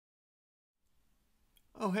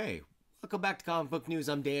Oh, hey, welcome back to Comic Book News.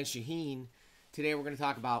 I'm Dan Shaheen. Today we're going to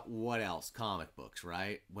talk about what else? Comic books,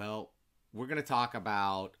 right? Well, we're going to talk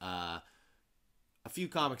about a few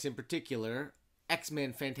comics in particular.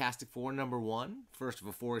 X-Men Fantastic Four #1, first of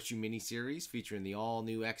a 4-issue miniseries featuring the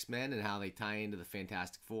all-new X-Men and how they tie into the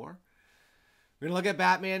Fantastic Four. We're going to look at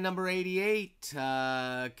Batman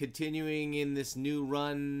 #88, continuing in this new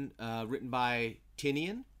run written by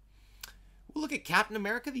Tynion. We'll look at Captain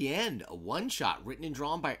America: The End, a one-shot written and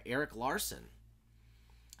drawn by Erik Larsen.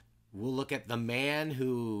 We'll look at The Man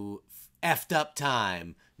Who Effed Up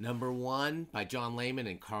Time, #1 by John Layman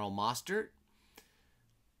and Karl Mostert.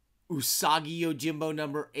 Usagi Yojimbo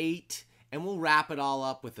 #8, and we'll wrap it all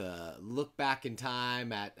up with a look back in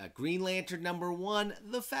time at Green Lantern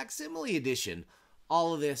 #1, the facsimile edition.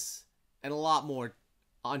 All of this and a lot more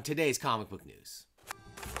on today's comic book news.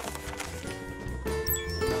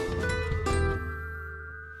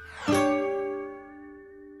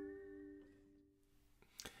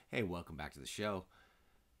 Hey, welcome back to the show.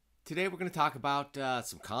 Today we're going to talk about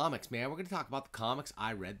some comics, man. We're going to talk about the comics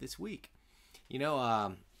I read this week. You know,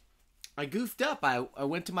 I goofed up. I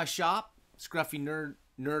went to my shop, Scruffy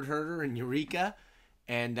Nerd Herder in Eureka,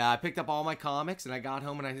 and I picked up all my comics, and I got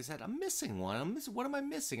home and I said, I'm missing one. What am I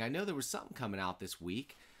missing? I know there was something coming out this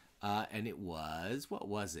week, and it was, what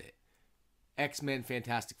was it? X-Men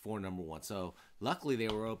Fantastic Four #1. So luckily they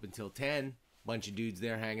were open till 10. Bunch of dudes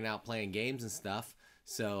there hanging out playing games and stuff.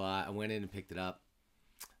 So I went in and picked it up.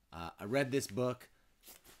 I read this book.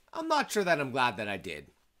 I'm not sure that I'm glad that I did.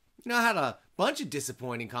 You know, I had a bunch of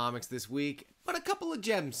disappointing comics this week, but a couple of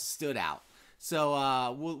gems stood out.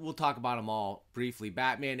 So we'll talk about them all briefly.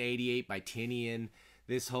 Batman '88 by Tynion.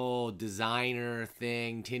 This whole designer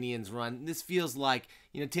thing, Tynion's run. This feels like,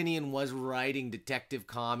 you know, Tynion was writing detective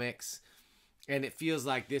comics, and it feels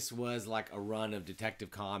like this was like a run of detective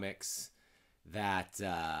comics that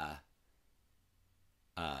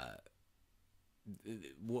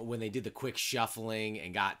when they did the quick shuffling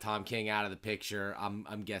and got Tom King out of the picture,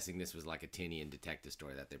 I'm guessing this was like a Tynion detective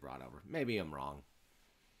story that they brought over. Maybe I'm wrong,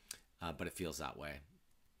 but it feels that way.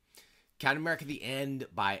 Captain America: The End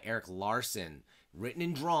by Erik Larsen, written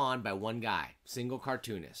and drawn by one guy, single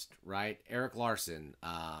cartoonist, right? Erik Larsen,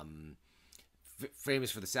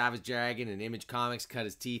 famous for the Savage Dragon and Image Comics, cut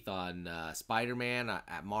his teeth on Spider-Man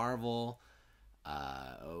at Marvel.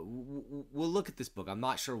 We'll look at this book. I'm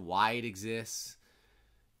not sure why it exists.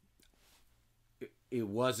 It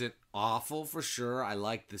wasn't awful for sure. I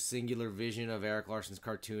liked the singular vision of Erik Larsen's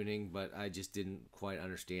cartooning, but I just didn't quite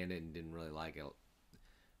understand it and didn't really like it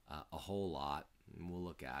a whole lot. And we'll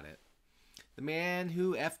look at it. The Man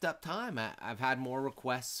Who Effed Up Time. I've had more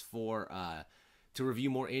requests for to review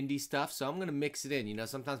more indie stuff, so I'm going to mix it in. You know,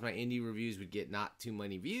 sometimes my indie reviews would get not too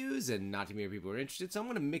many views and not too many people are interested, so I'm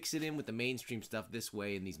going to mix it in with the mainstream stuff this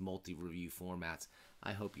way in these multi-review formats.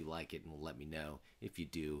 I hope you like it, and will let me know if you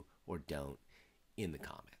do or don't in the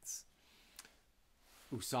comments.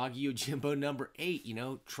 Usagi Yojimbo #8, you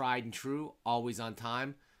know, tried and true, always on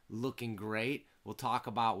time, looking great. We'll talk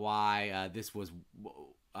about why this was...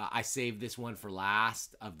 I saved this one for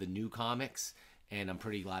last of the new comics, and I'm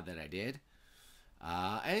pretty glad that I did.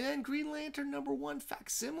 And then Green Lantern #1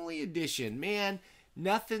 facsimile edition. Man,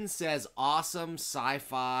 nothing says awesome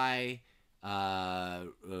sci-fi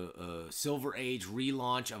Silver Age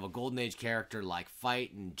relaunch of a Golden Age character like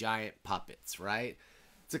fighting giant puppets, right?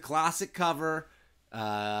 It's a classic cover.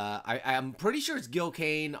 I'm pretty sure it's Gil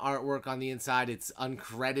Kane artwork on the inside. It's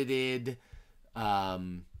uncredited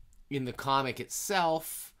in the comic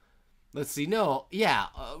itself. Let's see. No, yeah,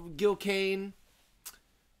 Gil Kane.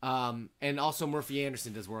 And also Murphy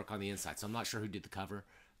Anderson does work on the inside, so I'm not sure who did the cover.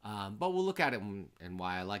 But we'll look at it and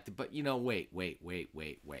why I liked it. But, you know, wait,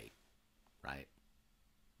 right?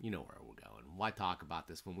 You know where we're going. Why talk about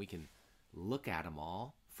this when we can look at them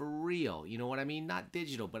all for real? You know what I mean? Not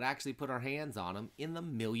digital, but actually put our hands on them in the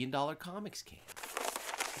 $1 Million Comics can.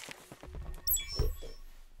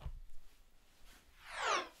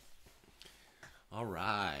 All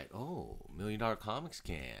right. Oh, $1 Million Comics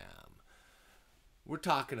Cam. We're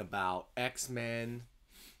talking about X-Men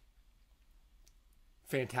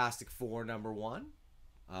Fantastic Four #1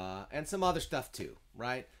 and some other stuff too,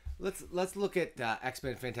 right? Let's look at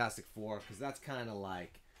X-Men Fantastic Four, because that's kind of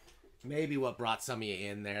like maybe what brought some of you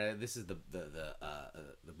in there. This is the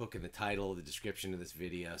book in the title, the description of this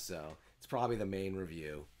video, so it's probably the main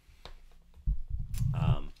review.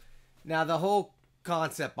 Now the whole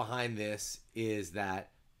concept behind this is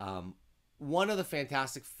that one of the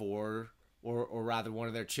Fantastic Four, or rather one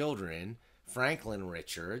of their children, Franklin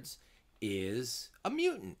Richards, is a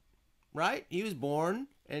mutant, right? He was born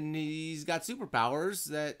and he's got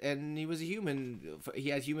superpowers and he was a human. He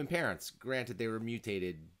has human parents. Granted, they were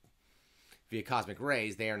mutated via cosmic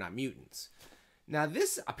rays. They are not mutants. Now,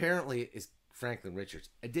 this apparently is Franklin Richards.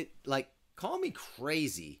 Call me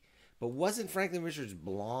crazy, but wasn't Franklin Richards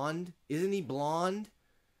blonde? Isn't he blonde?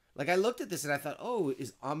 Like, I looked at this and I thought, oh,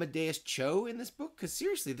 is Amadeus Cho in this book? Because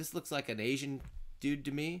seriously, this looks like an Asian dude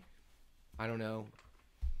to me. I don't know.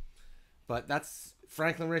 But that's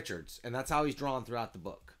Franklin Richards, and that's how he's drawn throughout the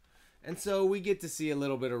book. And so we get to see a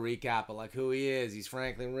little bit of recap of like who he is. He's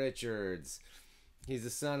Franklin Richards. He's the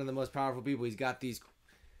son of the most powerful people. He's got these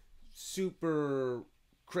super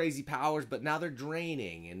crazy powers, but now they're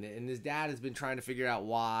draining, and his dad has been trying to figure out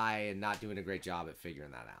why and not doing a great job at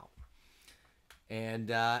figuring that out. And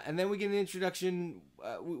then we get an introduction.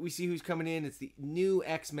 We see who's coming in. It's the new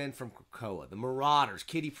X-Men from KRAKOA, the Marauders,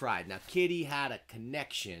 Kitty Pryde. Now, Kitty had a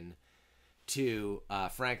connection to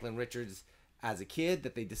Franklin Richards as a kid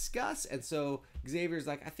that they discuss, and so Xavier's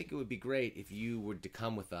like, I think it would be great if you were to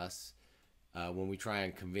come with us when we try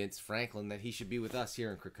and convince Franklin that he should be with us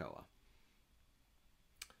here in KRAKOA.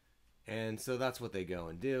 And so that's what they go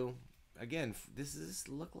and do. Again, does this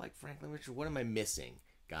look like Franklin Richards? What am I missing,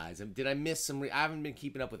 guys? Did I miss some... I haven't been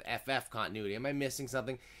keeping up with FF continuity. Am I missing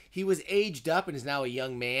something? He was aged up and is now a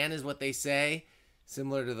young man, is what they say.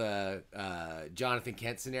 Similar to the Jonathan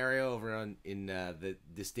Kent scenario over in the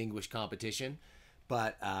Distinguished Competition.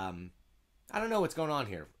 But I don't know what's going on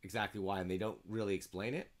here, exactly why, and they don't really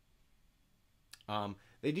explain it.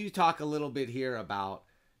 They do talk a little bit here about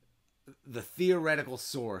the theoretical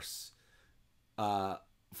source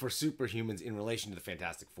for superhumans in relation to the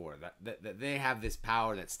Fantastic Four. That they have this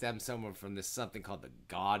power that stems somewhere from this something called the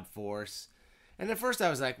God Force. And at first I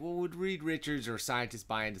was like, well, would Reed Richards or scientists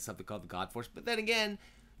buy into something called the God Force? But then again,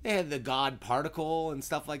 they had the God Particle and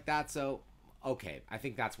stuff like that. So, okay, I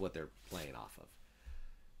think that's what they're playing off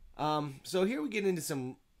of. So here we get into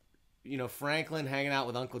some, Franklin hanging out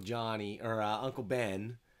with Uncle Johnny, or Uncle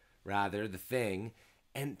Ben, rather, the Thing,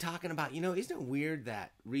 and talking about, isn't it weird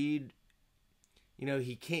that Reed,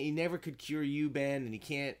 he never could cure you, Ben, and he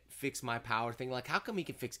can't fix my power thing. Like, how come he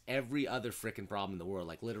can fix every other freaking problem in the world?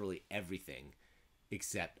 Like, literally everything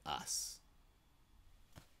except us.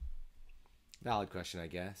 Valid question, I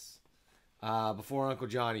guess. Before Uncle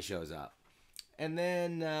Johnny shows up. And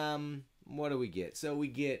then, what do we get? So we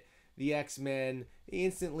get the X-Men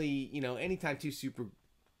instantly, anytime two super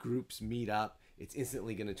groups meet up, it's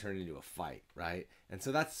instantly going to turn into a fight, right? And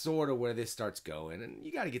so that's sort of where this starts going. And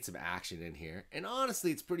you got to get some action in here. And honestly,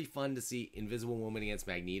 it's pretty fun to see Invisible Woman against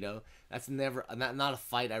Magneto. That's not a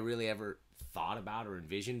fight I really ever thought about or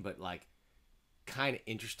envisioned, but like kind of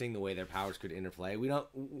interesting the way their powers could interplay. We don't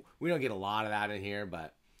get a lot of that in here,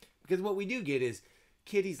 but because what we do get is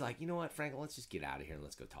Kitty's like, you know what, Franklin, let's just get out of here and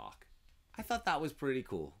let's go talk. I thought that was pretty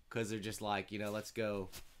cool because they're just like, let's go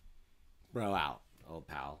bro out, old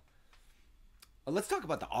pal. Let's talk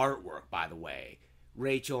about the artwork, by the way.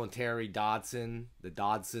 Rachel and Terry Dodson, the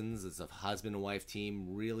Dodsons, it's a husband and wife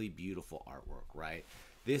team. Really beautiful artwork, right?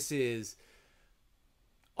 This is,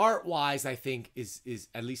 art-wise, I think, is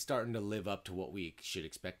at least starting to live up to what we should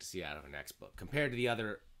expect to see out of an X book. Compared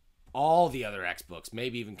to all the other X books,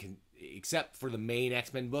 maybe even, except for the main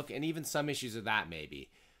X-Men book, and even some issues of that, maybe.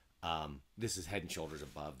 This is head and shoulders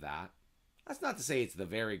above that. That's not to say it's the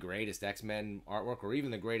very greatest X-Men artwork or even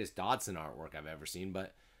the greatest Dodson artwork I've ever seen,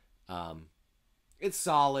 but it's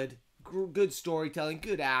solid, good storytelling,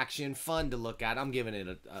 good action, fun to look at. I'm giving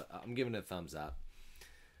it a thumbs up.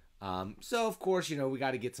 So of course, we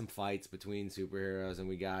got to get some fights between superheroes, and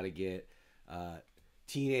we got to get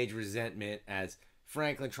teenage resentment as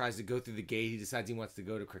Franklin tries to go through the gate. He decides he wants to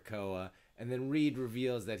go to KRAKOA, and then Reed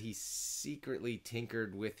reveals that he secretly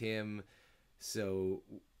tinkered with him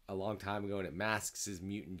a long time ago, and it masks his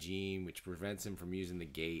mutant gene, which prevents him from using the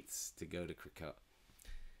gates to go to KRAKOA.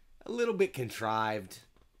 A little bit contrived.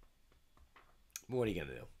 What are you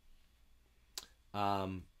gonna do?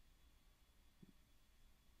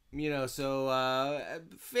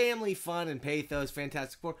 Family fun and pathos,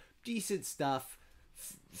 Fantastic Four, decent stuff,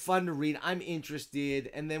 fun to read. I'm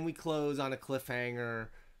interested, and then we close on a cliffhanger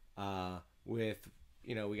with,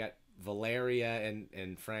 we got Valeria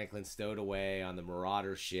and Franklin stowed away on the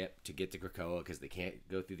Marauder ship to get to KRAKOA because they can't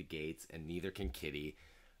go through the gates, and neither can Kitty.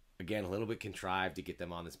 Again, a little bit contrived to get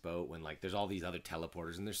them on this boat when, like, there's all these other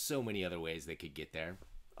teleporters, and there's so many other ways they could get there.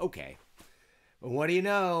 Okay. But what do you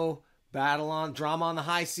know? Drama on the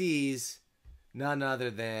high seas. None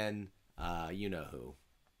other than, you-know-who.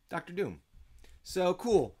 Dr. Doom. So,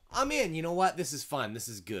 cool. I'm in. You know what? This is fun. This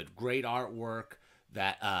is good. Great artwork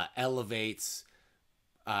that elevates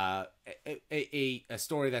a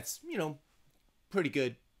story that's, pretty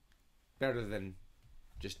good. Better than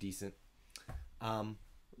just decent.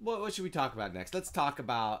 What should we talk about next? Let's talk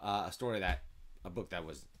about a book that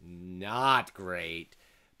was not great.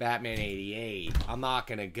 Batman 88. I'm not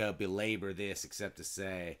going to go belabor this except to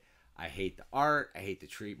say I hate the art. I hate the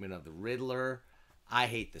treatment of the Riddler. I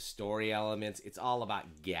hate the story elements. It's all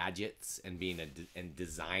about gadgets and and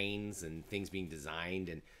designs and things being designed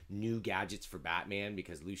and new gadgets for Batman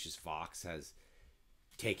because Lucius Fox has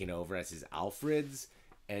taken over as his Alfred's,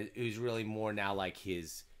 and who's really more now like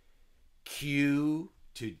his Q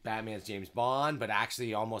to Batman's James Bond, but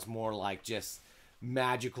actually almost more like just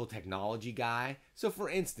magical technology guy. So for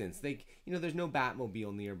instance, there's no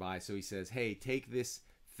Batmobile nearby, so he says, hey, take this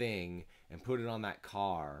thing and put it on that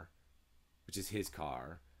car, which is his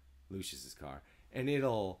car, Lucius's car, and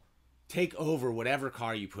it'll take over whatever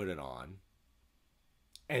car you put it on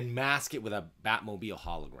and mask it with a Batmobile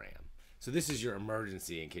hologram. So this is your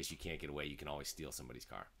emergency in case you can't get away. You can always steal somebody's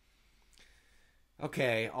car.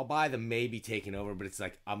 Okay, I'll buy the maybe taking over, but it's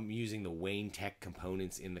like I'm using the Wayne Tech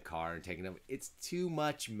components in the car and taking over. It's too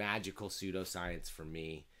much magical pseudoscience for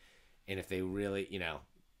me. And if they really,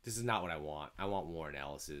 this is not what I want. I want Warren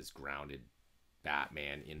Ellis's grounded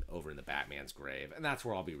Batman over in the Batman's grave, and that's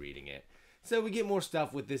where I'll be reading it. So we get more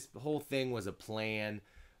stuff with this. The whole thing was a plan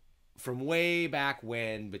from way back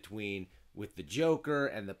when with the Joker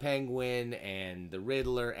and the Penguin and the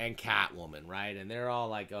Riddler and Catwoman, right? And they're all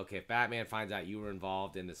like, okay, if Batman finds out you were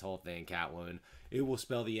involved in this whole thing, Catwoman, it will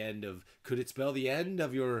spell the end of, could it spell the end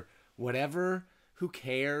of your whatever? Who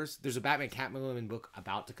cares? There's a Batman Catwoman book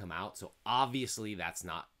about to come out, so obviously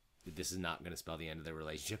this is not going to spell the end of their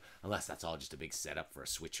relationship, unless that's all just a big setup for a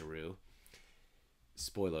switcheroo.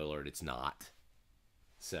 Spoiler alert, it's not.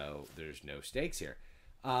 So there's no stakes here.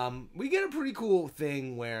 We get a pretty cool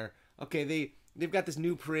thing where, okay, they've got this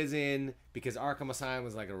new prison because Arkham Asylum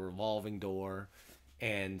was like a revolving door.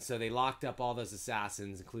 And so they locked up all those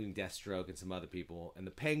assassins, including Deathstroke and some other people. And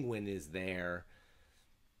the Penguin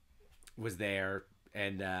was there.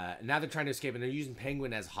 And now they're trying to escape, and they're using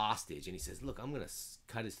Penguin as hostage. And he says, look, I'm going to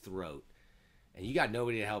cut his throat. And you got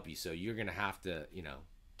nobody to help you, so you're going to have to,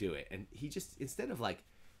 do it. And he just, instead of like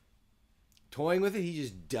toying with it, he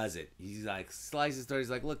just does it. He's like, slices his throat. He's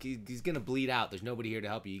like, look, he's going to bleed out. There's nobody here to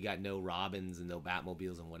help you. You got no Robins and no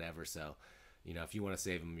Batmobiles and whatever. So, if you want to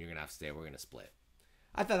save him, you're going to have to stay. We're going to split.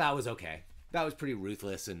 I thought that was okay. That was pretty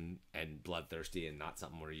ruthless and bloodthirsty and not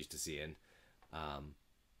something we're used to seeing.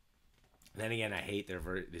 Then again, I hate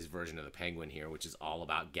this version of the Penguin here, which is all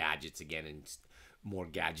about gadgets again and more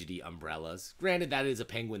gadgety umbrellas. Granted, that is a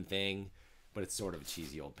Penguin thing, but it's sort of a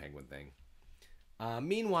cheesy old Penguin thing.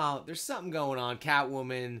 Meanwhile, there's something going on.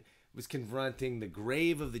 Catwoman was confronting the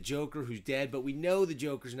grave of the Joker, who's dead, but we know the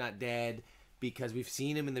Joker's not dead because we've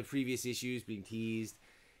seen him in the previous issues being teased.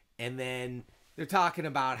 And then they're talking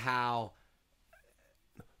about how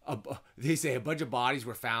they say a bunch of bodies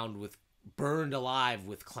were found burned alive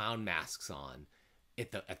with clown masks on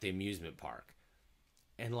at the amusement park.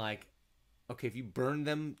 And like, okay, if you burned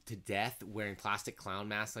them to death wearing plastic clown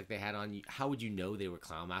masks like they had on, how would you know they were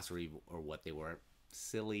clown masks or what they were?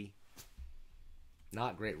 Silly.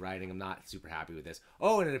 Not great writing. I'm not super happy with this.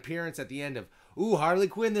 Oh, and an appearance at the end of, Harley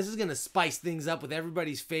Quinn. This is going to spice things up with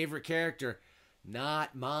everybody's favorite character.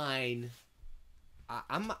 Not mine.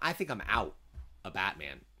 I think I'm out of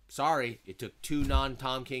Batman. Sorry, it took 2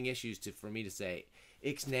 non-Tom King issues for me to say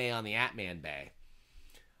ixnay on the Atman Bay.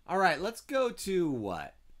 All right, let's go to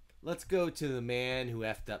what? Let's go to the man who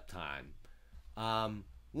effed up time.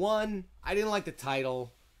 One, I didn't like the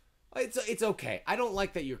title. It's okay. I don't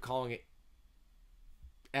like that you're calling it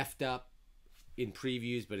effed up in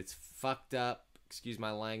previews, but it's fucked up. Excuse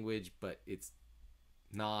my language, but it's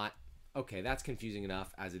not. Okay, that's confusing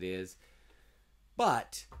enough as it is.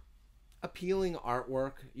 But appealing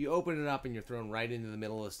artwork. You open it up and you're thrown right into the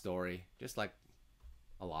middle of the story, just like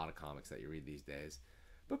a lot of comics that you read these days.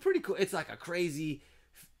 But pretty cool. It's like a crazy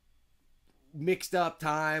mixed up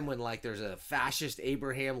time when like there's a fascist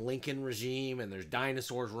Abraham Lincoln regime and there's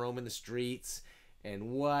dinosaurs roaming the streets,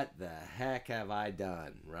 and what the heck have I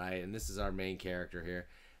done, right? And this is our main character here,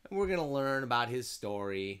 and we're gonna learn about his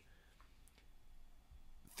story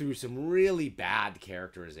through some really bad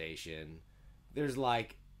characterization. There's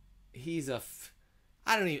like,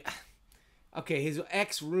 okay, his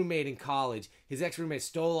ex-roommate in college, his ex-roommate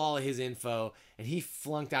stole all of his info, and he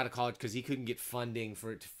flunked out of college because he couldn't get funding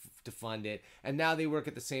for it to fund it. And now they work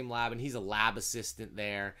at the same lab, and he's a lab assistant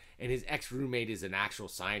there, and his ex-roommate is an actual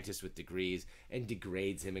scientist with degrees and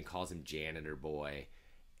degrades him and calls him janitor boy.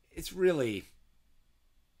 It's really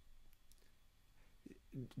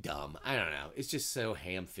dumb. I don't know. It's just so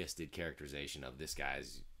ham-fisted characterization of this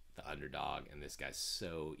guy's the underdog, and this guy's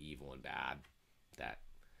so evil and bad that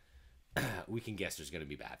we can guess there's going to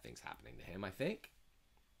be bad things happening to him, I think.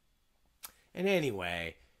 And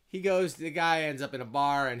anyway, the guy ends up in a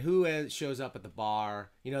bar, and who shows up at the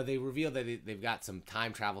bar? You know, they reveal that they've got some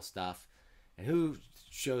time travel stuff, and who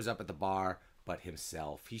shows up at the bar but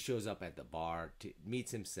himself? He shows up at the bar,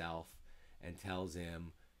 meets himself, and tells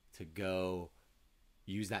him to go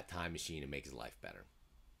use that time machine and make his life better,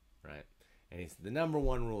 right? And it's the number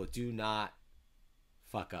one rule: do not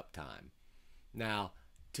fuck up time. Now,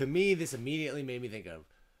 to me, this immediately made me think of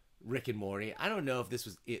Rick and Morty. I don't know if this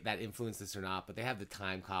was that influenced this or not, but they have the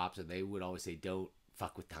time cops, and they would always say, "Don't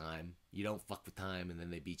fuck with time. You don't fuck with time," and then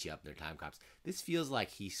they beat you up. They're time cops. This feels like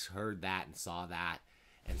he heard that and saw that,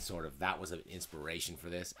 and sort of that was an inspiration for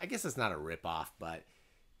this. I guess it's not a ripoff, but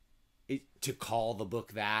to call the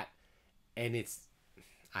book that, and it's,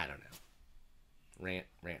 I don't know.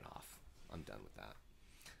 Rant off. I'm done with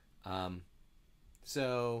that.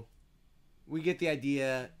 So we get the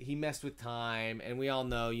idea. He messed with time, and we all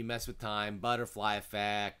know you mess with time. Butterfly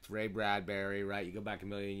effect, Ray Bradbury, right? You go back a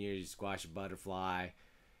million years, you squash a butterfly.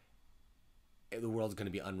 The world's going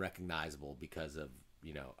to be unrecognizable because of,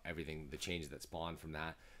 you know, everything, the changes that spawned from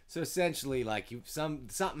that. So essentially, like,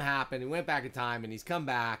 something happened. He went back in time, and he's come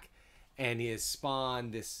back, and he has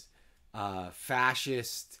spawned this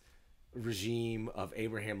fascist regime of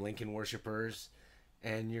Abraham Lincoln worshipers,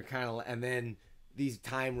 and you're kind of, and then these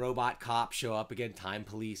time robot cops show up again, time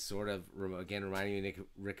police, sort of, again reminding you of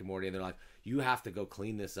Rick and Morty, and they're like, you have to go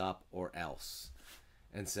clean this up or else.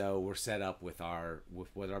 And so we're set up with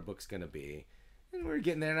what our book's gonna be, and we're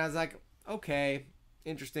getting there, and I was like, okay,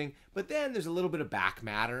 interesting. But then there's a little bit of back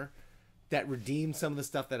matter that redeems some of the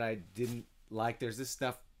stuff that I didn't like. There's this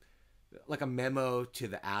stuff, like a memo to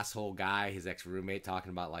the asshole guy, his ex-roommate,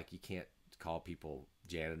 talking about, like, you can't call people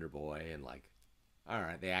janitor boy, and, like, all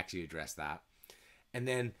right, they actually address that. And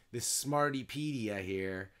then this Smartypedia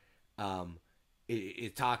here,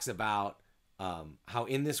 it talks about how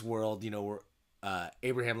in this world, you know, where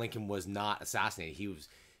Abraham Lincoln was not assassinated.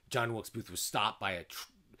 John Wilkes Booth was stopped by a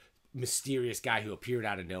mysterious guy who appeared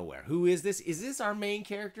out of nowhere. Who is this? Is this our main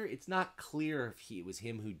character? It's not clear if it was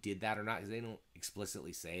him who did that or not, because they don't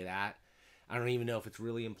explicitly say that. I don't even know if it's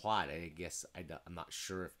really implied. I guess I'm not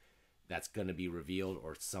sure if that's going to be revealed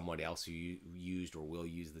or someone else who used or will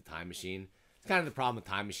use the time machine. It's kind of the problem with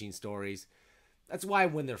time machine stories. That's why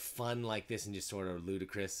when they're fun like this and just sort of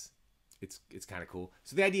ludicrous, it's kind of cool.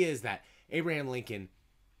 So the idea is that Abraham Lincoln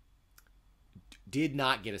did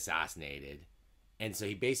not get assassinated, and so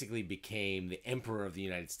he basically became the emperor of the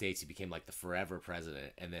United States. He became like the forever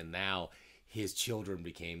president, and then now his children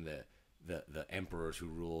became the emperors who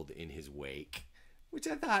ruled in his wake, which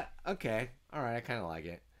I thought, okay, all right, I kind of like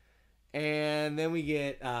it. And then we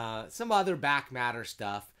get some other back matter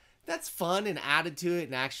stuff that's fun and added to it,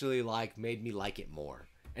 and actually, like, made me like it more,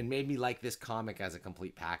 and made me like this comic as a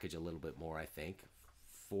complete package a little bit more, I think,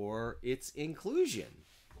 for its inclusion.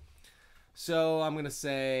 So I'm gonna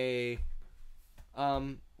say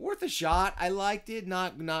worth a shot. I liked it.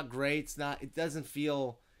 Not great. It doesn't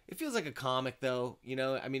feel, it feels like a comic, though, you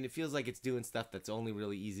know. I mean, it feels like it's doing stuff that's only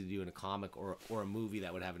really easy to do in a comic or a movie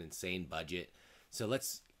that would have an insane budget. So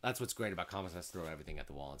that's what's great about comics. Let's throw everything at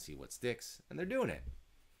the wall and see what sticks, and they're doing it.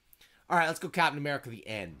 All right, let's go Captain America: The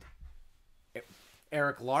End.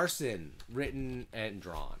 Erik Larsen, written and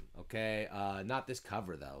drawn. Okay, not this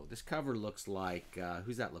cover though. This cover looks like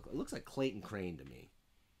who's that look? It looks like Clayton Crane to me,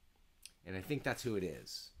 and I think that's who it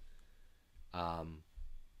is. I'll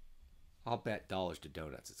bet dollars to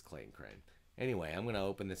donuts it's Clayton Crane. Anyway, I'm gonna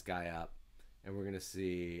open this guy up, and we're gonna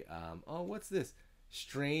see. Oh, what's this?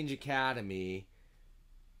 Strange Academy.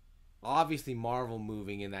 Obviously, Marvel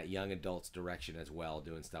moving in that young adults direction as well,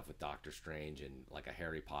 doing stuff with Doctor Strange and like a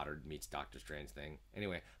Harry Potter meets Doctor Strange thing.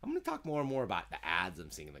 Anyway, I'm going to talk more and more about the ads I'm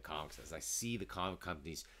seeing in the comics as I see the comic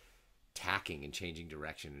companies tacking and changing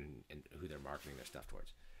direction and who they're marketing their stuff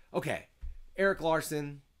towards. Okay, Erik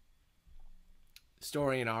Larsen,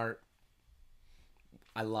 story and art.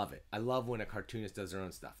 I love it. I love when a cartoonist does their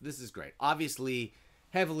own stuff. This is great. Obviously,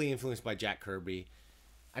 heavily influenced by Jack Kirby.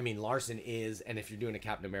 I mean, Larsen is, and if you're doing a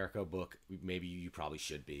Captain America book, maybe you probably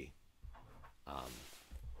should be. Let's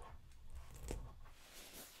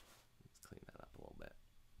clean that up a little bit.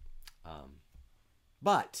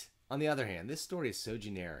 But, on the other hand, this story is so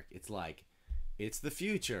generic. It's like, it's the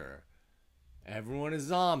future. Everyone is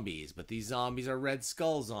zombies, but these zombies are Red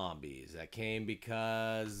Skull zombies. That came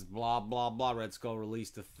because blah, blah, blah. Red Skull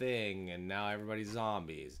released a thing, and now everybody's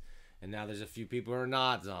zombies. And now there's a few people who are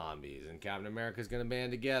not zombies, and Captain America's going to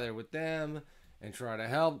band together with them and try to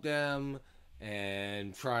help them.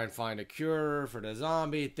 and try and find a cure for the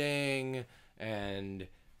zombie thing. And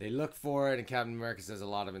they look for it, and Captain America says a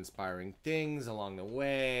lot of inspiring things along the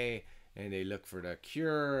way. And they look for the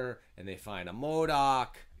cure, and they find a MODOK,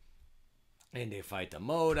 and they fight the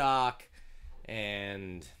MODOK,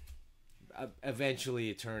 and eventually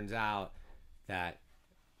it turns out that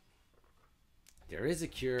there is a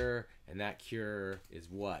cure, and that cure is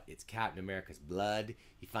what? It's Captain America's blood.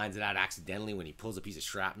 He finds it out accidentally when he pulls a piece of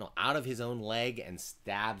shrapnel out of his own leg and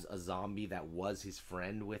stabs a zombie that was his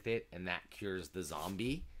friend with it, and that cures the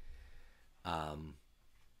zombie.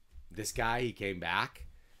 This guy, he came back,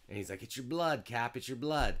 and he's like, it's your blood, Cap, it's your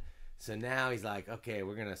blood. So now he's like, okay,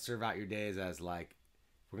 we're going to serve out your days as like,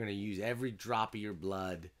 we're going to use every drop of your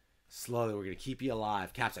blood. Slowly, we're going to keep you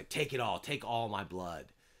alive. Cap's like, take it all. Take all my blood.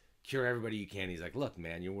 Cure everybody you can. He's like, look,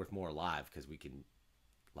 man, you're worth more alive because we can,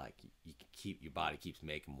 like, you can keep, your body keeps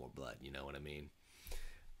making more blood. You know what I mean?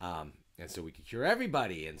 And so we can cure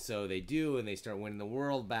everybody. And so they do, and they start winning the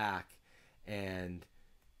world back. And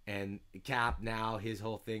Cap now, his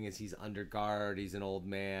whole thing is he's under guard. He's an old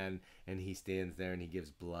man, and he stands there and he gives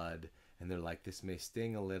blood. And they're like, this may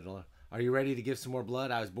sting a little. Are you ready to give some more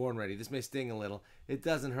blood? I was born ready. This may sting a little. It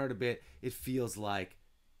doesn't hurt a bit. It feels like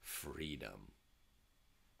freedom.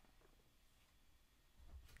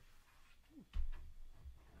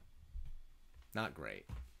 Not great.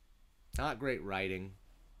 Not great writing.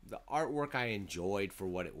 The artwork I enjoyed for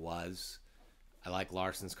what it was. I like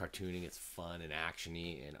Larsen's cartooning. It's fun and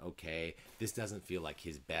actiony and okay. This doesn't feel like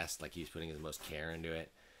his best, like he's putting his most care into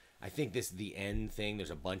it. I think this The End thing, there's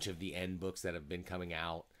a bunch of The End books that have been coming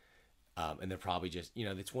out. And they're probably just, you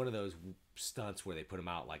know, it's one of those stunts where they put them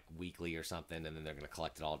out like weekly or something, and then they're going to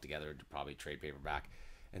collect it all together to probably trade paperback.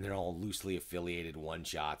 And they're all loosely affiliated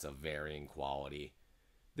one-shots of varying quality.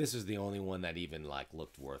 This was the only one that even like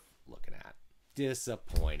looked worth looking at.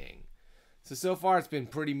 Disappointing. So far it's been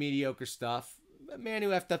pretty mediocre stuff. Man Who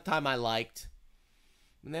Effed Up Time I liked.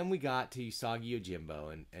 And then we got to Usagi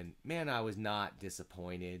Yojimbo, and man, I was not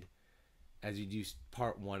disappointed. As you do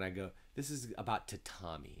part one, I go, this is about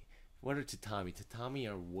tatami. What are tatami? Tatami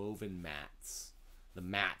are woven mats. The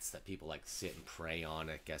mats that people like sit and pray on,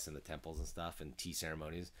 I guess, in the temples and stuff, and tea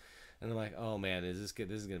ceremonies. And I'm like, oh man, is this good?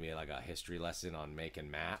 This is going to be like a history lesson on making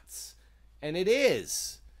mats. And it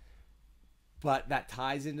is. But that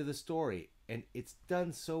ties into the story. And it's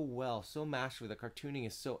done so well, so masterfully. The cartooning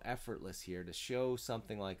is so effortless here to show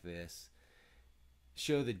something like this.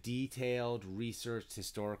 Show the detailed, researched,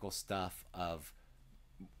 historical stuff of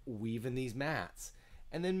weaving these mats.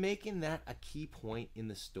 And then making that a key point in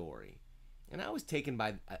the story. And I was taken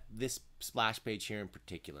by this splash page here in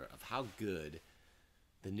particular of how good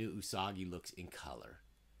the new Usagi looks in color.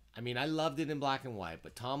 I mean, I loved it in black and white,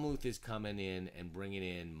 but Tom Luth is coming in and bringing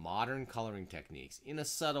in modern coloring techniques in a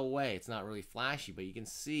subtle way. It's not really flashy, but you can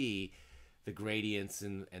see the gradients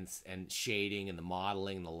and shading and the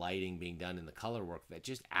modeling and the lighting being done in the color work that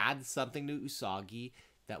just adds something to Usagi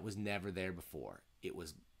that was never there before. It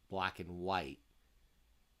was black and white,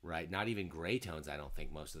 right? Not even gray tones, I don't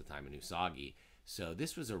think, most of the time in Usagi. So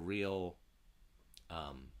this was a real...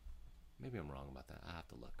 maybe I'm wrong about that. I have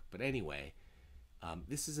to look. But anyway...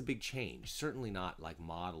 this is a big change. Certainly not like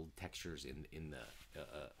modeled textures in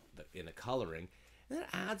the coloring. And that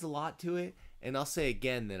adds a lot to it. And I'll say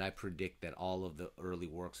again that I predict that all of the early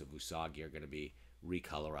works of Usagi are going to be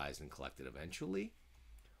recolorized and collected eventually.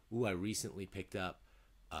 Ooh, I recently picked up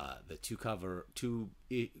the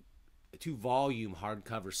two-volume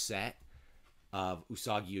hardcover set of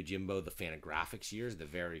Usagi Yojimbo, the Fantagraphics years, the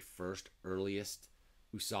very first earliest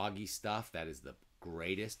Usagi stuff. That is the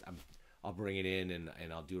greatest. I'll bring it in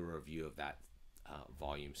and I'll do a review of that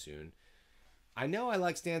volume soon. I know I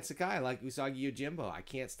like Stan Sakai. I like Usagi Yojimbo. I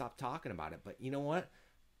can't stop talking about it. But you know what?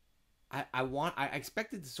 I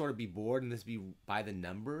expected to sort of be bored and this be by the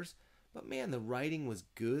numbers. But man, the writing was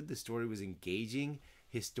good. The story was engaging.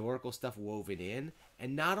 Historical stuff woven in.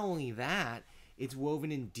 And not only that, it's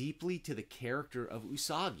woven in deeply to the character of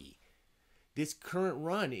Usagi. This current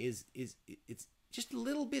run it's just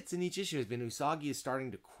little bits in each issue has been Usagi is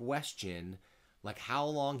starting to question like how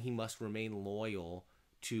long he must remain loyal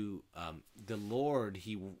to the Lord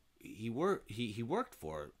he worked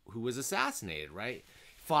for, who was assassinated, right?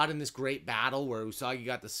 Fought in this great battle where Usagi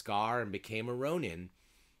got the scar and became a Ronin.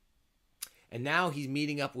 And now he's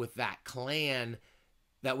meeting up with that clan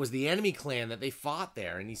that was the enemy clan that they fought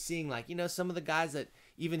there. And he's seeing like, you know, some of the guys that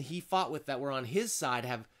even he fought with that were on his side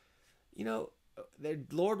have, you know, their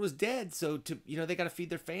lord was dead, so to, you know, they got to feed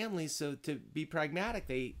their families, so to be pragmatic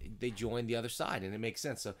they joined the other side, and it makes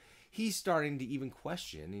sense. So he's starting to even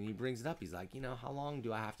question, and he brings it up. He's like, you know, how long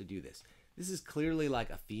do I have to do this? This is clearly like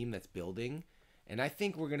a theme that's building. And I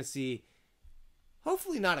think we're going to see,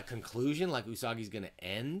 hopefully not a conclusion like Usagi's going to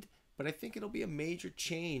end, but I think it'll be a major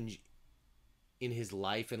change in his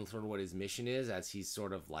life and sort of what his mission is as he's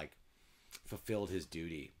sort of like fulfilled his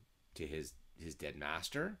duty to his dead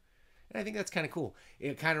master. And I think that's kind of cool.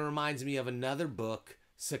 It kind of reminds me of another book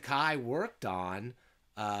Sakai worked on,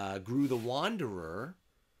 Gru the Wanderer,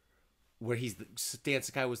 where Stan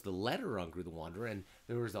Sakai was the letterer on Gru the Wanderer, and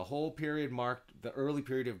there was a whole period marked, the early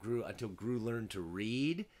period of Gru, until Gru learned to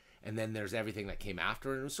read, and then there's everything that came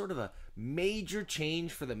after, and it was sort of a major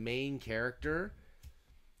change for the main character,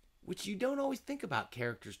 which you don't always think about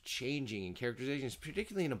characters changing and characterizations,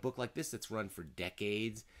 particularly in a book like this that's run for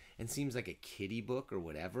decades and seems like a kiddie book or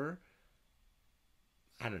whatever.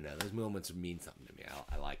 I don't know. Those moments mean something to me.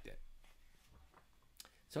 I liked it.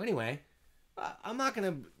 So anyway, I'm not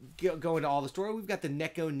going to go into all the story. We've got the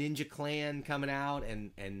Neko Ninja Clan coming out,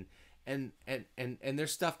 and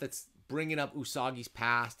there's stuff that's bringing up Usagi's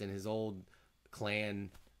past and his old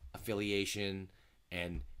clan affiliation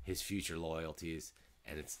and his future loyalties.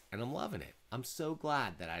 And I'm loving it. I'm so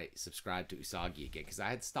glad that I subscribed to Usagi again, because I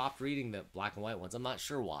had stopped reading the black and white ones. I'm not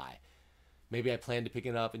sure why. Maybe I planned to pick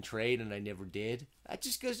it up and trade, and I never did. That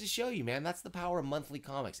just goes to show you, man. That's the power of monthly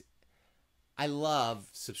comics. I love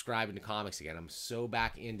subscribing to comics again. I'm so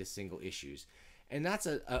back into single issues. And that's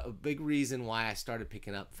a big reason why I started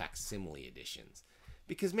picking up facsimile editions.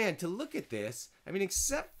 Because, man, to look at this, I mean,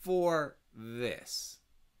 except for this,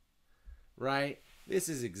 right? This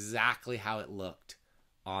is exactly how it looked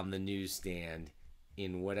on the newsstand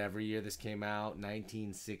in whatever year this came out,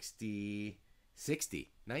 1960,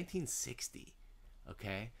 1960,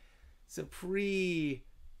 okay? So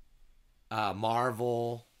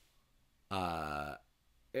Marvel,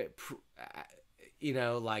 you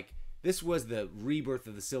know, like, this was the rebirth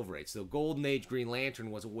of the Silver Age. So Golden Age Green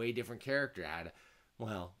Lantern was a way different character. Had,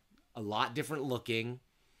 well, a lot different looking,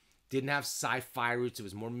 didn't have sci-fi roots, it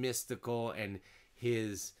was more mystical, and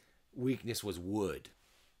his weakness was wood.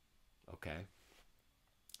 Okay.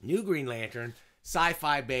 New Green Lantern,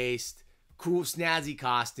 sci-fi based, cool snazzy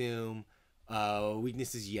costume,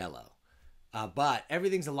 weakness is yellow. But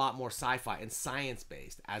everything's a lot more sci-fi and science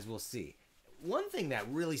based, as we'll see. One thing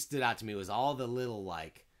that really stood out to me was all the little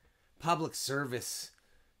like public service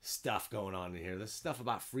stuff going on in here. There's stuff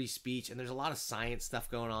about free speech, and there's a lot of science stuff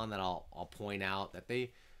going on that I'll point out that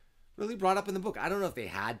they really brought up in the book. I don't know if they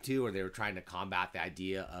had to, or they were trying to combat the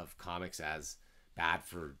idea of comics as bad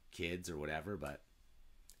for kids or whatever. But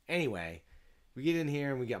anyway, we get in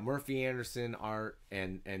here and we got Murphy Anderson art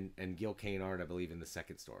and Gil Kane art, I believe, in the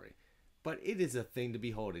second story. But it is a thing to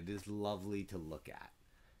behold. It is lovely to look at.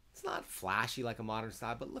 It's not flashy like a modern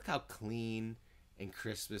style, but look how clean and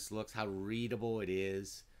crisp this looks, how readable it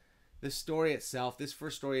is. The story itself, this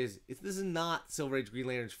first story this is not Silver Age Green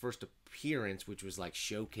Lantern's first appearance, which was like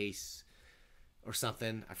Showcase or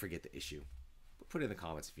something. I forget the issue. Put it in the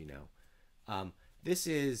comments if you know.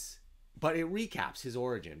 But it recaps his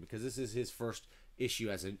origin, because this is his first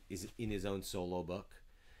issue is in his own solo book.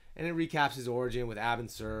 And it recaps his origin with Abin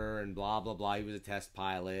Sur and blah, blah, blah. He was a test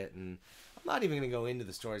pilot. And I'm not even going to go into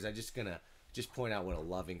the stories. I'm just going to point out what a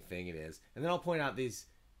loving thing it is. And then I'll point out these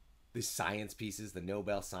science pieces, the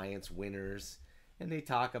Nobel Science winners. And they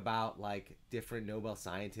talk about, like, different Nobel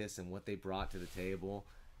scientists and what they brought to the table.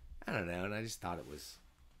 I don't know. And I just thought it was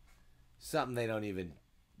something they don't even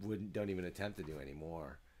attempt to do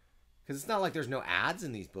anymore. Because it's not like there's no ads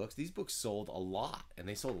in these books. These books sold a lot. And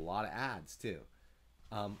they sold a lot of ads, too.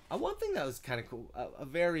 One thing that was kind of cool, a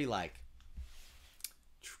very like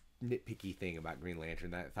nitpicky thing about Green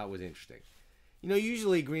Lantern that I thought was interesting. You know,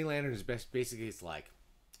 usually Green Lantern is basically, it's like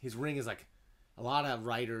his ring is like a lot of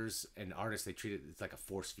writers and artists, they treat it's like a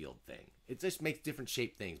force field thing. It just makes different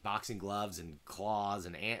shaped things, boxing gloves and claws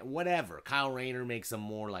and whatever. Kyle Rayner makes them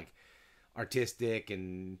more like artistic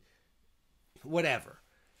and whatever.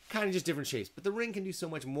 Kind of just different shapes, but the ring can do so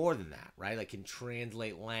much more than that, right? Like, it can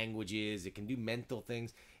translate languages, it can do mental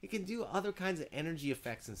things, it can do other kinds of energy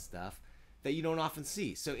effects and stuff that you don't often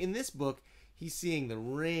see. So in this book, he's seeing the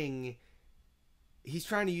ring, he's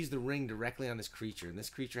trying to use the ring directly on this creature, and this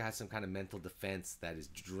creature has some kind of mental defense that is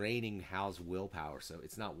draining Hal's willpower, so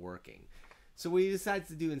it's not working. So what he decides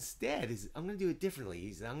to do instead is, I'm going to do it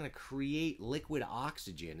differently. I'm going to create liquid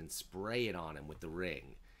oxygen and spray it on him with the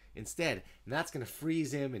ring instead, and that's going to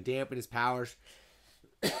freeze him and dampen his powers.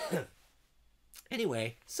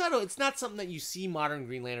 Anyway, subtle. It's not something that you see modern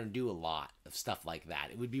Green Lantern do a lot of stuff like that.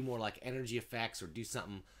 It would be more like energy effects, or do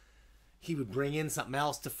something, he would bring in something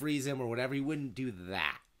else to freeze him or whatever. He wouldn't do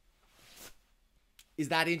that. Is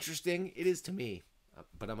that interesting? It is to me,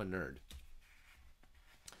 but I'm a nerd.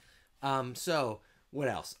 So what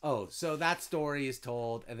else? Oh, so that story is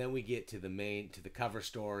told, and then we get to the cover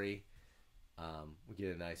story. We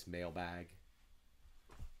get a nice mailbag.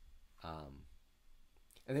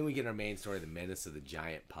 And then we get our main story, The Menace of the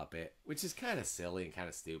Giant Puppet, which is kind of silly and kind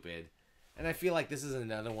of stupid. And I feel like this is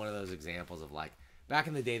another one of those examples of like, back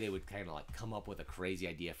in the day, they would kind of like come up with a crazy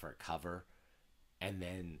idea for a cover, and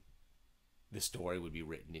then the story would be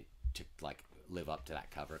written to like live up to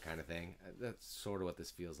that cover kind of thing. That's sort of what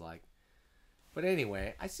this feels like. But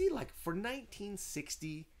anyway, I see like for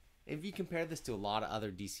 1960, if you compare this to a lot of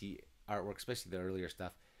other DC artwork, especially the earlier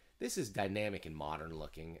stuff, this is dynamic and modern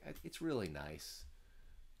looking. It's really nice.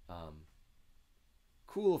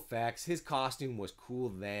 Cool effects. His costume was cool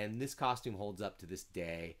then. This costume holds up to this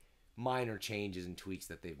day. Minor changes and tweaks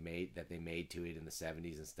that they made to it in the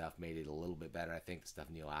 70s and stuff made it a little bit better. I think the stuff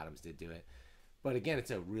Neil Adams did to it. But again,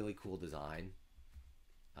 it's a really cool design.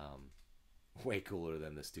 Way cooler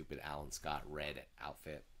than the stupid Alan Scott red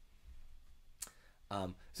outfit.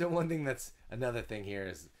 So one thing that's another thing here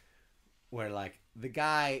is where like the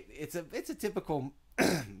guy, it's a typical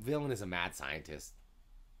villain is a mad scientist.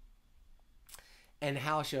 And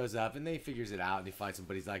Hal shows up and they figures it out and he fights him,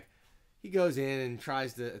 but he's like, he goes in and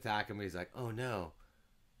tries to attack him, and he's like, oh no.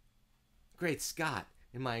 Great Scott,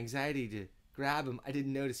 in my anxiety to grab him, I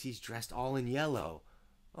didn't notice he's dressed all in yellow.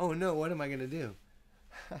 Oh no, what am I gonna do?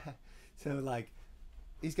 So like,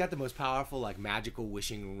 he's got the most powerful like magical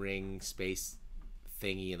wishing ring space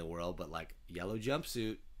thingy in the world, but like yellow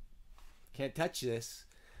jumpsuit. Can't touch this.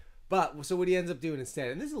 But so what he ends up doing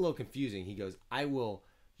instead, and this is a little confusing, he goes, I will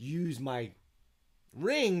use my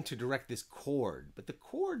ring to direct this cord, but the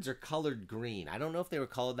cords are colored green. I don't know if they were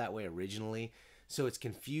colored that way originally, so it's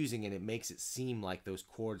confusing and it makes it seem like those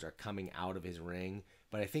cords are coming out of his ring.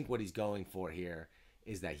 But I think what he's going for here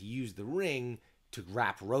is that he used the ring to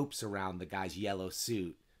wrap ropes around the guy's yellow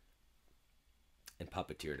suit and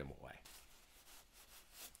puppeteered him away.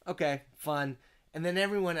 Okay, fun. And then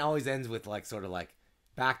everyone always ends with like sort of like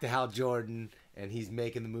back to Hal Jordan, and he's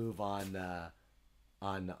making the move on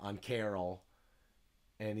Karl.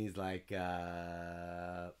 And he's like,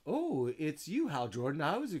 oh, it's you, Hal Jordan.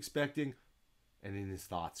 I was expecting... And in his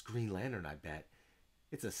thoughts, Green Lantern, I bet.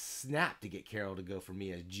 It's a snap to get Karl to go for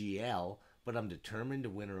me as GL, but I'm determined to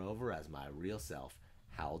win her over as my real self,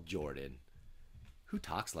 Hal Jordan. Who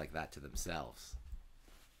talks like that to themselves?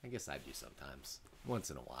 I guess I do sometimes.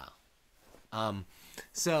 Once in a while.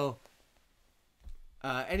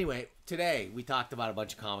 Anyway, today we talked about a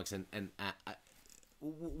bunch of comics, and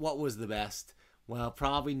what was the best? Well,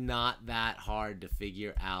 probably not that hard to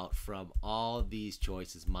figure out from all these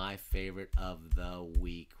choices. My favorite of the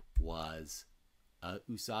week was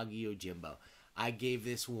Usagi Yojimbo. I gave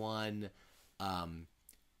this one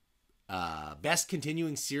best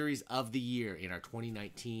continuing series of the year in our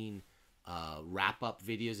 2019 wrap-up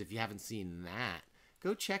videos. If you haven't seen that,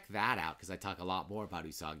 go check that out because I talk a lot more about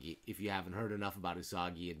Usagi. If you haven't heard enough about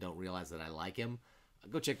Usagi and don't realize that I like him,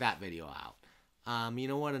 go check that video out. You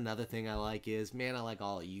know what? Another thing I like is, man, I like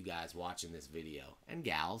all of you guys watching this video and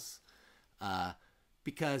gals,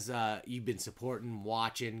 because you've been supporting,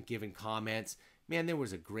 watching, giving comments. Man, there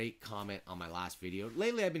was a great comment on my last video.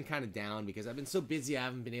 Lately, I've been kind of down because I've been so busy. I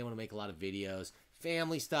haven't been able to make a lot of videos,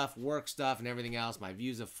 family stuff, work stuff, and everything else. My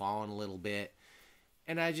views have fallen a little bit,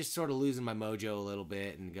 and I just sort of losing my mojo a little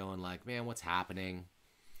bit and going like, man, what's happening?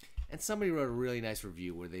 And somebody wrote a really nice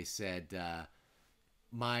review where they said,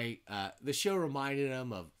 the show reminded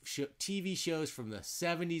them of TV shows from the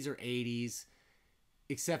 70s or 80s,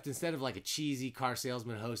 except instead of like a cheesy car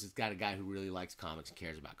salesman host, it's got a guy who really likes comics and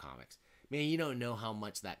cares about comics. Man, you don't know how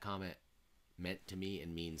much that comment meant to me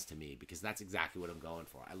and means to me, because that's exactly what I'm going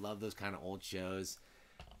for. I love those kind of old shows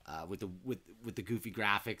with the goofy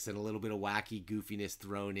graphics and a little bit of wacky goofiness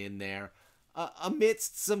thrown in there,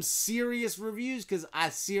 amidst some serious reviews, because I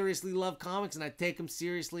seriously love comics and I take them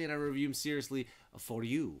seriously and I review them seriously for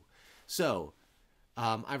you. So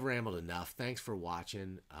I've rambled enough. Thanks for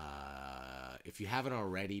watching. If you haven't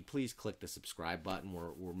already, please click the subscribe button.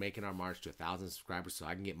 We're making our march to 1,000 subscribers so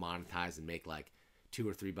I can get monetized and make like $2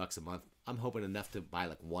 or $3 a month. I'm hoping enough to buy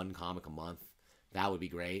like one comic a month. That would be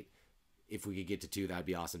great. If we could get to 2, that'd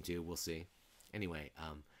be awesome too. We'll see. Anyway,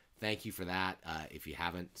 thank you for that. If you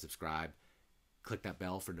haven't subscribed, click that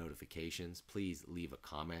bell for notifications. Please leave a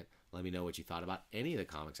comment. Let me know what you thought about any of the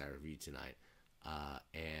comics I reviewed tonight.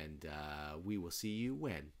 And we will see you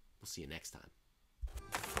when? We'll see you next time.